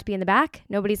 Nobody's allowed to be in the back.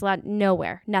 Nobody's allowed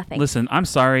nowhere. Nothing. Listen, I'm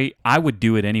sorry. I would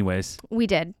do it anyways. We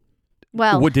did.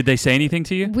 Well, What, did they say anything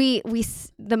to you?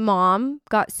 the mom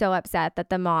got so upset that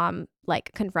the mom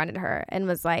like confronted her and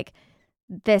was like,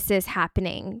 this is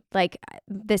happening. Like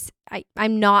this,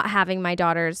 I'm not having my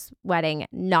daughter's wedding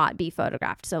not be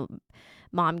photographed. So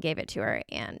mom gave it to her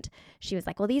and she was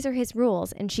like, well, these are his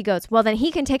rules. And she goes, well, then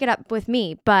he can take it up with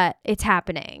me, but it's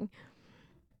happening.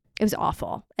 It was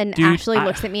awful. And Dude, Ashley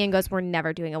looks at me and goes, we're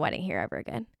never doing a wedding here ever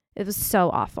again. It was so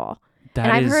awful.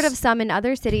 And I've heard of some in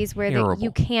other cities where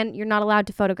you're not allowed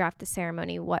to photograph the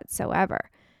ceremony whatsoever.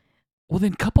 Well,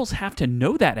 then couples have to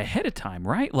know that ahead of time,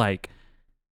 right? Like,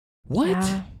 what?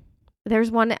 Yeah.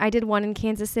 There's one, I did one in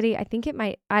Kansas City. I think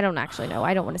I don't actually know.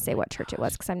 I don't want to say what church it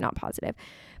was because I'm not positive.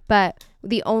 But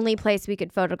the only place we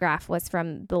could photograph was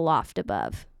from the loft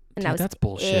above. And Dude, that's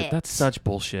bullshit. That's such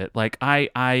bullshit. Like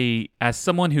I as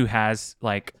someone who has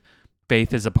like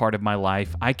faith as a part of my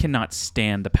life, I cannot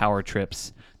stand the power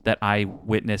trips that I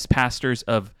witness. Pastors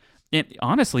of, and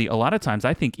honestly, a lot of times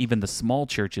I think even the small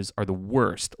churches are the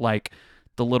worst. Like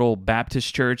the little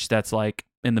Baptist church that's like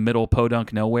in the middle of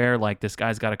podunk nowhere. Like this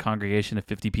guy's got a congregation of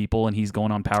 50 people and he's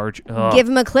going on power. Give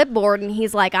him a clipboard and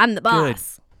he's like, I'm the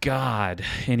boss. Good God.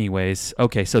 Anyways,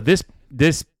 okay, so this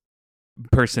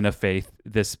person of faith,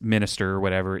 this minister or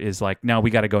whatever, is like, no,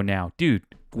 we got to go now. Dude,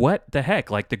 what the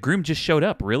heck? Like the groom just showed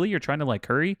up. Really? You're trying to like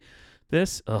hurry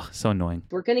this? Ugh, so annoying.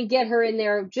 We're going to get her in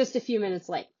there just a few minutes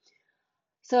late.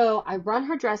 So I run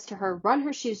her dress to her, run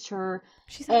her shoes to her.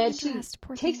 She's and she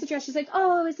takes the dress. She's like,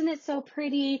 oh, isn't it so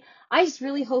pretty? I just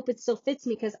really hope it still fits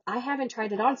me because I haven't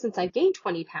tried it on since I gained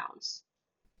 20 pounds.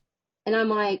 And I'm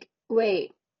like,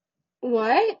 wait,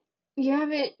 what? You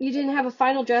didn't have a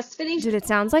final dress fitting? Dude, it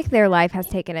sounds like their life has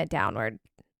taken a downward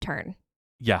turn.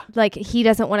 Yeah. Like he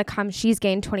doesn't want to come. She's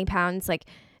gained 20 pounds. Like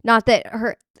not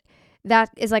that that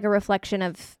is like a reflection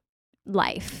of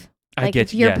life. Like I get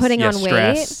if you're yes, putting yes, on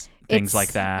stress, weight, things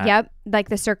like that. Yep. Like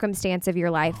the circumstance of your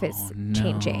life is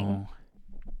changing. No.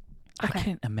 Okay. I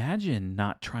can't imagine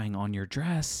not trying on your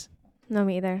dress. No,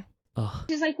 me either. Ugh.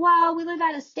 She's like, well, we live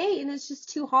out of state and it's just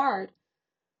too hard.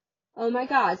 Oh my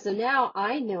God. So now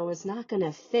I know it's not going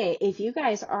to fit. If you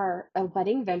guys are a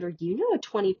wedding vendor, you know a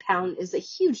 20-pound is a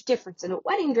huge difference in a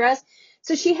wedding dress.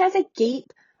 So she has a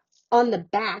gape on the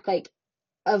back, like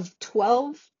of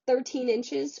 12, 13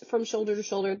 inches from shoulder to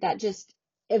shoulder. That just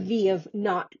a V of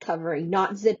not covering,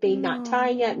 not zipping, not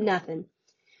tying up, nothing.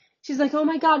 She's like, oh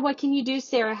my God, what can you do,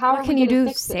 Sarah? What can you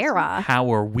do, Sarah?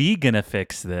 How are we going to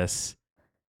fix this?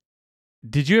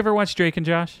 Did you ever watch Drake and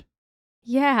Josh?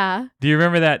 Yeah. Do you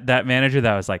remember that manager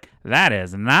that was like, that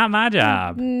is not my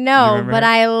job? No, but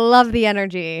I love the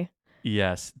energy.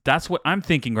 Yes. That's what I'm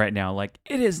thinking right now. Like,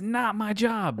 it is not my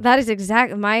job. That is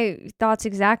exactly my thoughts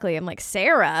exactly. I'm like,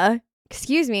 Sarah,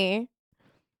 excuse me.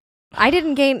 I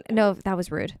didn't gain. No, that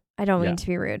was rude. I don't mean to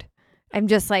be rude. I'm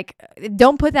just like,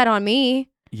 don't put that on me.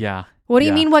 Yeah. What do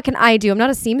you mean? What can I do? I'm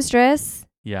not a seamstress.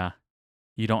 Yeah.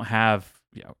 You don't have.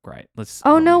 Yeah, right. Let's.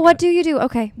 Oh no, what do you do?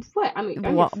 Okay. What? I mean,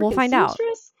 we'll find out.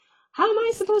 How am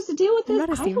I supposed to deal with this? I'm not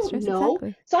a seamstress, I don't know.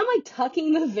 exactly. So I'm like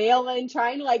tucking the veil and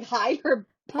trying to like hide her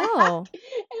back. Oh,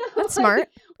 that's smart.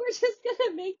 We're just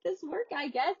gonna make this work, I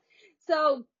guess.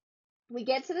 So we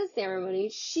get to the ceremony.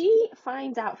 She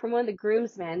finds out from one of the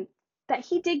groomsmen that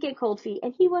he did get cold feet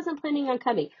and he wasn't planning on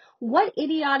coming. What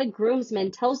idiotic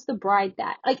groomsman tells the bride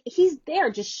that? Like, he's there,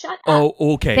 just shut up.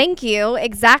 Oh, okay. Thank you.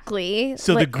 Exactly.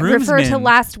 So the refer to groomsmen-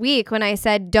 last week when I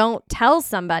said don't tell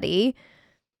somebody.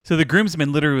 So the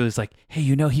groomsman literally was like, hey,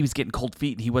 he was getting cold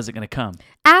feet and he wasn't going to come.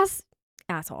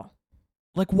 Asshole.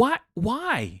 Like, what?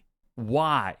 Why?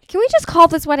 Can we just call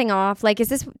this wedding off? Like,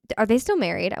 are they still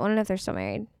married? I want to know if they're still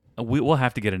married. We'll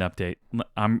have to get an update.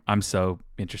 I'm so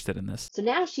interested in this. So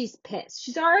now she's pissed.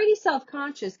 She's already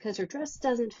self-conscious because her dress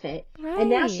doesn't fit. Right. And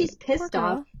now she's Poor pissed girl.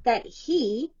 off that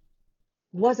he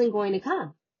wasn't going to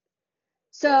come.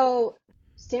 So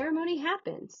ceremony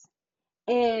happens.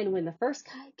 And when the first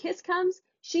kiss comes,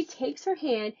 she takes her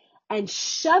hand and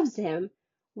shoves him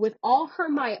with all her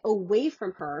might away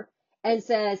from her and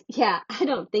says, yeah, I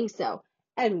don't think so,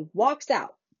 and walks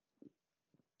out.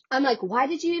 I'm like, why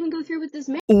did you even go through with this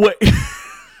man? Wait.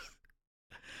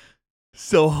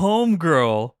 So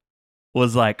homegirl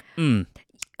was like,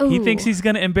 he thinks he's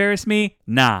going to embarrass me?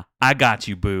 Nah, I got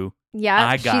you, boo. Yeah,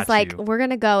 I got she's like, you. we're going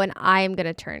to go and I am going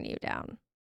to turn you down.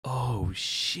 Oh,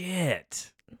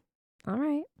 shit. All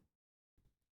right.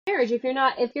 Marriage, if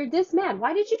you're this mad,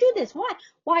 why did you do this?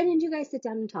 Why didn't you guys sit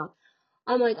down and talk?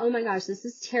 I'm like, oh my gosh, this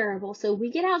is terrible. So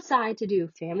we get outside to do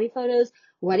family photos,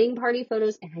 wedding party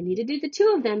photos, and I need to do the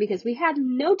two of them because we had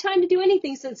no time to do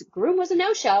anything since groom was a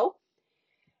no-show.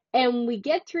 And we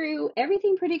get through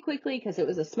everything pretty quickly because it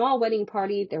was a small wedding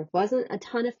party. There wasn't a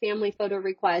ton of family photo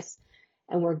requests,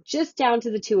 and we're just down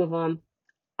to the two of them.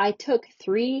 I took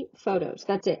 3 photos.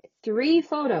 That's it. 3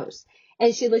 photos.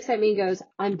 And she looks at me and goes,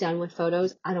 I'm done with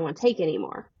photos. I don't want to take any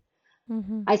more.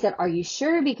 Mm-hmm. I said, are you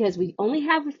sure? Because we only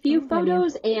have a few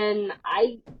photos, and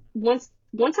once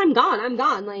I'm gone, I'm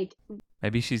gone. Like,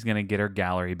 maybe she's going to get her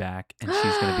gallery back and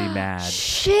she's going to be mad.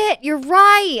 Shit, you're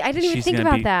right. I didn't even She's think gonna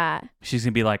about that. She's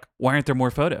going to be like, why aren't there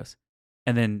more photos?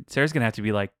 And then Sarah's going to have to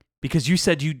be like, because you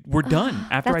said you were done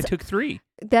after I took 3.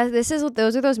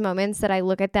 Those are those moments that I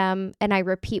look at them and I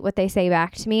repeat what they say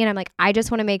back to me. And I'm like, I just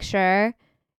want to make sure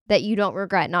that you don't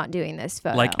regret not doing this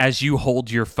photo. Like as you hold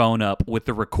your phone up with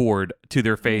the record to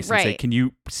their face and say, Right. can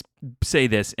you say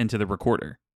this into the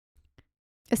recorder?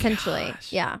 Essentially.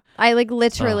 Gosh. Yeah. I like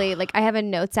literally, Ugh. like I have a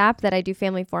notes app that I do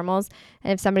family formals.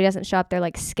 And if somebody doesn't show up, they're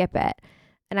like, skip it.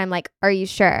 And I'm like, are you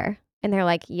sure? And they're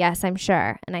like, yes, I'm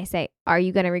sure. And I say, are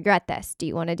you going to regret this? Do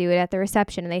you want to do it at the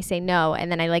reception? And they say no.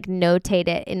 And then I like notate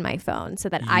it in my phone so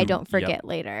that I don't forget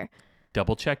later.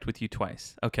 Double checked with you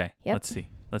twice. Okay. Yep.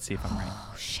 Let's see if I'm right.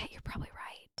 Oh shit, you're probably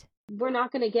right. we're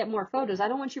not going to get more photos. I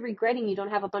don't want you regretting you don't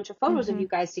have a bunch of photos of you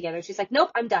guys together. She's like,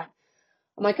 nope, I'm done.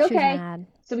 I'm like, She was okay. mad.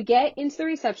 So we get into the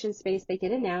reception space. They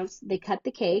get announced. They cut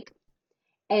the cake.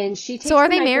 And she takes So are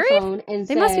the they married? microphone and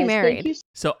They says, must be "Thank married." you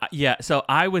So so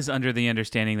I was under the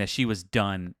understanding that she was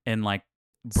done and like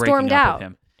breaking Stormed up out. with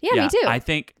him. Yeah, me too. I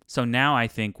think so. Now I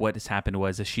think what has happened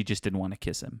was that she just didn't want to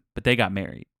kiss him, but they got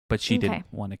married. But she Okay. didn't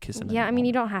want to kiss him. in Yeah, that I mean,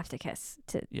 you moment. don't have to kiss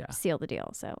to Yeah. seal the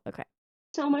deal. So, okay.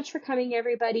 so much for coming,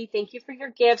 everybody. Thank you for your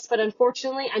gifts. But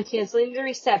unfortunately, I'm canceling the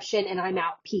reception and I'm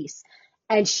out. Peace."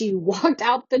 And she walked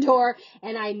out the door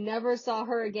and I never saw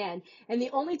her again. And the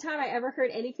only time I ever heard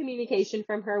any communication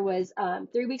from her was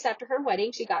 3 weeks after her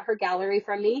wedding. She got her gallery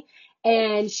from me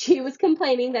and she was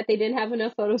complaining that they didn't have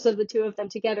enough photos of the two of them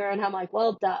together. And I'm like,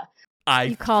 well, duh.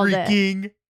 I called it.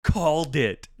 freaking called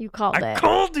it. You called I it.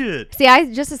 called it. See,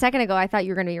 I just a second ago, I thought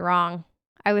you were going to be wrong.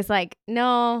 I was like,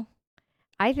 no,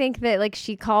 I think that like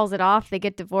she calls it off. They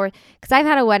get divorced. Because I've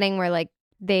had a wedding where like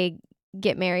they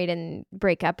get married and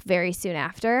break up very soon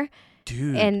after.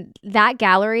 Dude. And that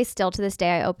gallery still to this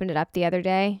day, I opened it up the other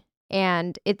day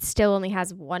and it still only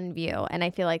has one view. And I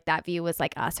feel like that view was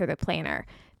like us or the planner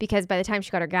because by the time she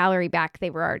got her gallery back, they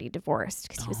were already divorced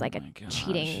because he was Oh like a my gosh.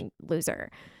 cheating loser.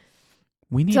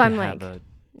 we need so to I'm have like-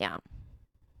 Yeah.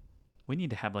 we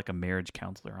need to have like a marriage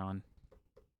counselor on,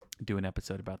 do an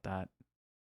episode about that.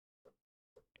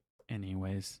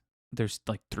 Anyways, there's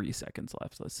like 3 seconds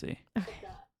left. Let's see.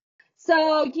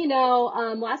 So,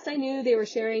 last I knew they were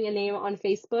sharing a name on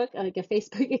Facebook, like a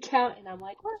Facebook account. And I'm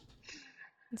like, what?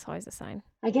 It's always a sign.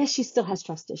 I guess she still has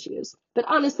trust issues. But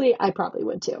honestly, I probably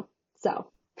would too.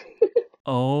 So.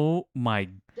 Oh my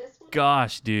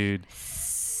gosh, dude.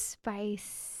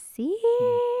 Spicy.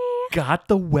 Got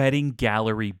the wedding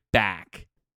gallery back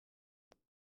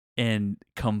and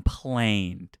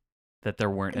complained that there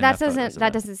weren't enough photos of That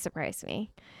them. doesn't surprise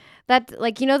me. That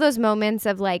like those moments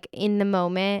of like in the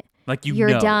moment Like you're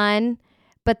know. done,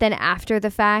 but then after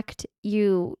the fact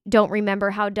you don't remember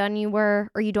how done you were,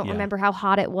 or you don't Yeah. remember how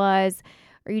hot it was,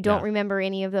 or you don't Yeah. remember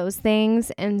any of those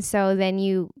things, and so then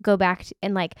you go back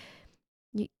and like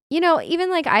even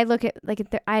like I look at like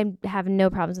I have no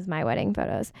problems with my wedding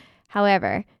photos.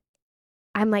 However,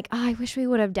 I'm like, oh, I wish we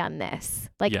would have done this.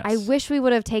 Like, I Yes. wish we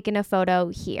would have taken a photo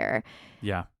here.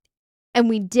 Yeah. And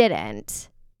we didn't.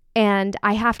 And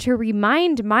I have to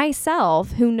remind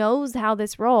myself, who knows how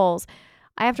this rolls,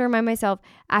 I have to remind myself,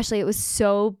 Ashley, it was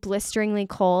so blisteringly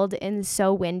cold and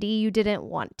so windy. You didn't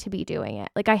want to be doing it.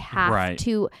 Like I have Right.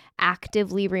 to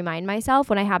actively remind myself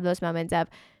when I have those moments of,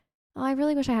 oh, I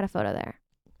really wish I had a photo there.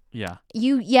 Yeah.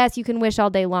 Yes, you can wish all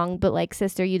day long, but like,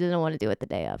 sister, you didn't want to do it the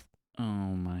day of. Oh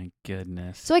my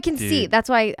goodness. So I can see, Dude. that's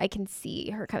why I can see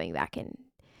her coming back and,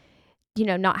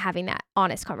 not having that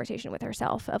honest conversation with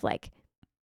herself of like,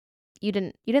 you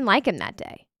didn't like him that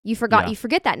day. You forgot, Yeah. you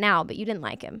forget that now, but you didn't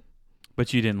like him.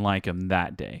 But you didn't like him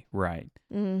that day. Right.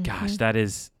 Mhm. Gosh, that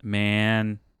is,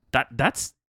 man, that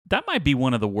might be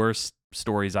one of the worst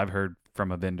stories I've heard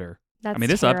from a vendor. That's mean,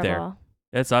 it's up there. terrible.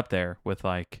 It's up there with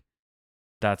like,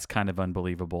 that's kind of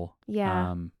unbelievable.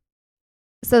 Yeah.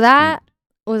 So that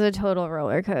was a total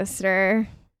roller coaster.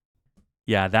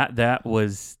 Yeah, that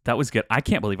was good. I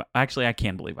can believe I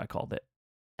called it.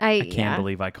 I can't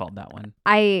believe I called that one.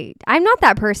 I'm not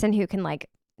that person who can like,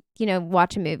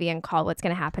 watch a movie and call what's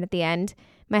going to happen at the end.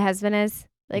 My husband is.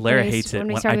 Like Lara hates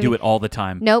it. I do it all the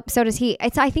time. Nope, so does he.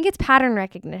 I think it's pattern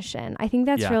recognition. I think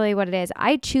that's Yeah. really what it is.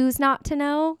 I choose not to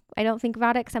know. I don't think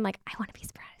about it because I'm like, I want to be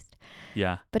surprised.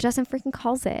 Yeah. But Justin freaking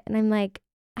calls it. And I'm like,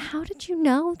 how did you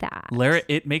know that? Lara,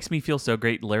 it makes me feel so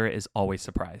great. Lara is always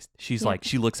surprised. She's Yeah. like,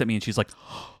 she looks at me and she's like,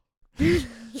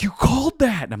 you called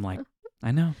that. And I'm like,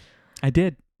 I know. I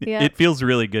did. Yeah. It feels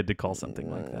really good to call something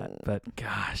like that. But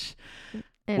gosh.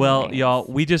 Well, Anyways. y'all,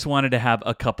 we just wanted to have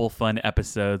a couple fun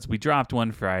episodes. We dropped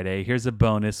one Friday. Here's a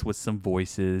bonus with some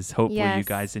voices. Hopefully you Yes.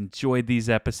 guys enjoyed these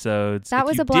episodes. That If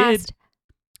was you a blast. did,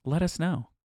 let us know.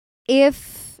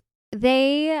 If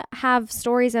they have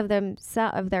stories of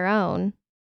their own,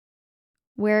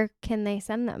 where can they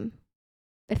send them?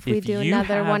 If we If do you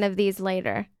another have- one of these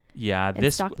later. Yeah, And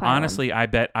this stockpile 'em. honestly, I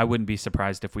bet I wouldn't be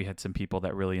surprised if we had some people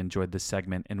that really enjoyed this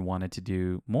segment and wanted to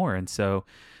do more. And so,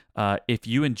 if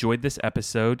you enjoyed this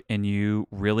episode and you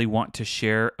really want to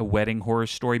share a wedding horror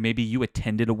story, maybe you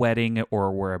attended a wedding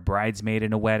or were a bridesmaid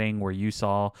in a wedding where you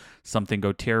saw something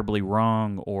go terribly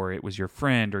wrong, or it was your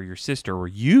friend or your sister or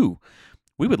you.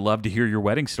 We would love to hear your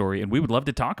wedding story and we would love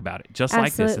to talk about it just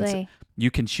like this. And so Absolutely.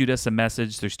 you can shoot us a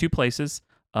message. There's two places.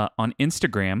 On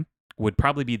Instagram would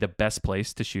probably be the best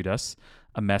place to shoot us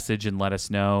a message and let us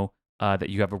know that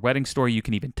you have a wedding story. You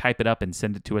can even type it up and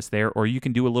send it to us there, or you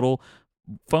can do a little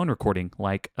phone recording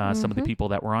like some of the people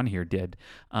that were on here did.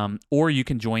 Or you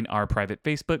can join our private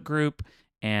Facebook group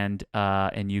and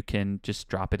you can just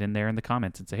drop it in there in the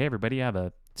comments and say, hey, everybody, I have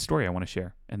a story I want to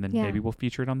share. And then Yeah. maybe we'll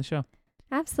feature it on the show.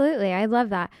 Absolutely. I love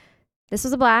that. This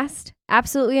was a blast.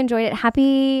 Absolutely enjoyed it.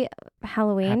 Happy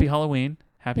Halloween. Happy Halloween.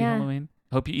 Happy Yeah. Halloween.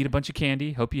 Hope you eat a bunch of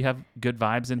candy. Hope you have good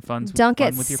vibes and fun Don't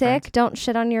get with your sick. friends. Don't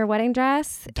shit on your wedding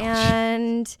dress. Don't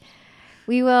And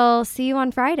we will see you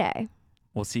on Friday.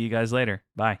 We'll see you guys later.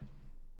 Bye.